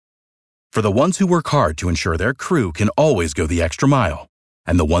For the ones who work hard to ensure their crew can always go the extra mile,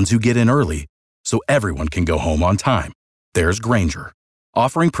 and the ones who get in early so everyone can go home on time, there's Grainger,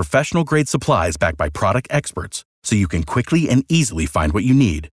 offering professional-grade supplies backed by product experts so you can quickly and easily find what you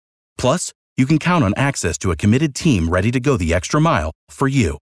need. Plus, you can count on access to a committed team ready to go the extra mile for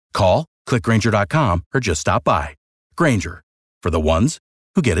you. Call, click Grainger.com, or just stop by. Grainger, for the ones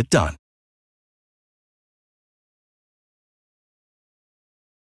who get it done.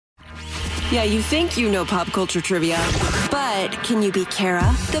 Yeah, you think you know pop culture trivia, but can you beat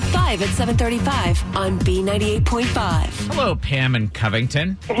Kara? The 5 at 7:35 on B98.5. Hello, Pam and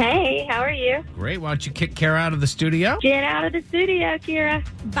Covington. Hey, how are you? Great. Why don't you kick Kara out of the studio? Get out of the studio, Kira.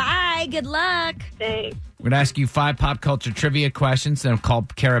 Bye. Good luck. Thanks. We're going to ask you 5 pop culture trivia questions, then call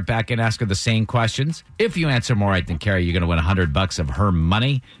Kara back and ask her the same questions. If you answer more right than Kara, you're going to win $100 of her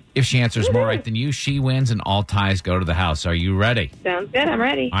money. If she answers more right than you, she wins, and all ties go to the house. Are you ready? Sounds good. I'm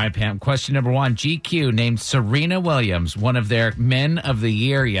ready. All right, Pam. Question number 1. GQ named Serena Williams one of their Men of the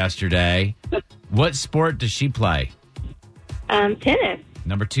Year yesterday. What sport does she play? Tennis.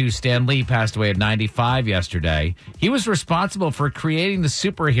 Number 2, Stan Lee passed away at 95 yesterday. He was responsible for creating the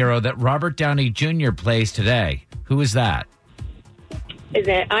superhero that Robert Downey Jr. plays today. Who is that? Is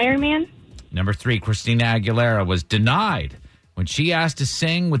it Iron Man? Number 3, Christina Aguilera was denied when she asked to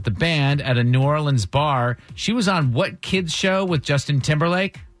sing with the band at a New Orleans bar. She was on what kids show with Justin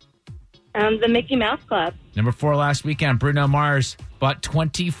Timberlake? The Mickey Mouse Club. Number 4, last weekend, Bruno Mars bought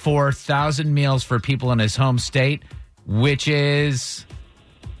 24,000 meals for people in his home state, which is...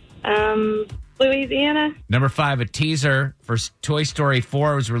 Louisiana. Number 5, a teaser for Toy Story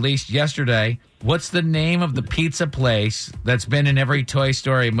 4 was released yesterday. What's the name of the pizza place that's been in every Toy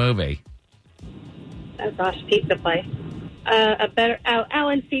Story movie? Oh, gosh, pizza place.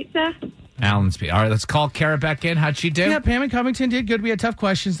 Alan's Pizza. Alan's Pizza. All right, let's call Kara back in. How'd she do? Yeah, Pam and Covington did good. We had tough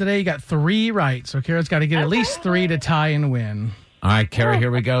questions today. You got 3 right. So Kara's got to get at least 3 to tie and win. All right, Kara,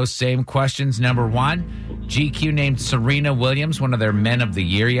 here we go. Same questions. Number 1, GQ named Serena Williams one of their Men of the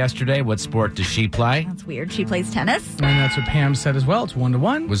Year yesterday. What sport does she play? That's weird. She plays tennis. And that's what Pam said as well. It's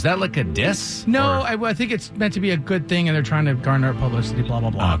 1-1. Was that like a diss? No, I think it's meant to be a good thing, and they're trying to garner publicity, blah, blah,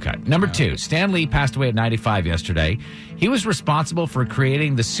 blah. Okay. Number 2, Stan Lee passed away at 95 yesterday. He was responsible for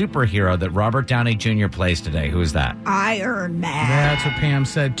creating the superhero that Robert Downey Jr. plays today. Who is that? Iron Man. That's what Pam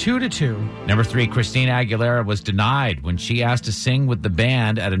said. 2-2. Number 3, Christina Aguilera was denied when she asked to sing with the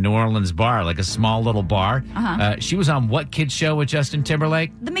band at a New Orleans bar, like a small little bar. She was on what kids show with Justin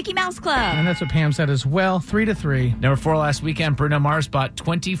Timberlake? The Mickey Mouse Club. And that's what Pam said as well. 3-3. Number 4, last weekend, Bruno Mars bought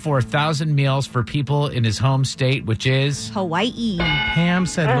 24,000 meals for people in his home state, which is... Hawaii. Pam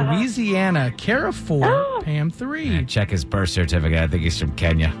said Louisiana. Kara 4, Pam 3. Check his birth certificate. I think he's from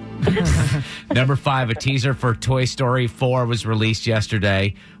Kenya. Number 5, a teaser for Toy Story 4 was released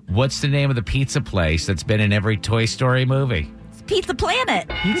yesterday. What's the name of the pizza place that's been in every Toy Story movie? It's Pizza Planet.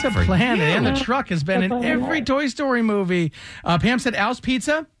 Pizza Planet. And the truck has been in every Toy Story movie. Pam said Al's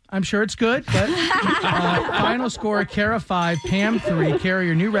Pizza. I'm sure it's good, but final score, Kara 5, Pam 3. Kara,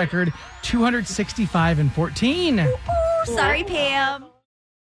 your new record, 265-14. Ooh, sorry, Pam.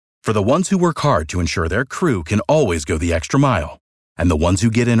 For the ones who work hard to ensure their crew can always go the extra mile, and the ones who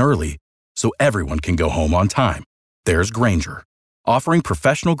get in early so everyone can go home on time, there's Grainger, offering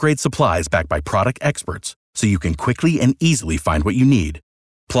professional-grade supplies backed by product experts so you can quickly and easily find what you need.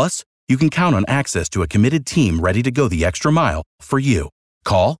 Plus, you can count on access to a committed team ready to go the extra mile for you.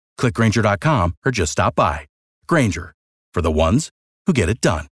 Call, click Grainger.com, or just stop by. Grainger, for the ones who get it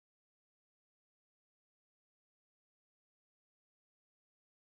done.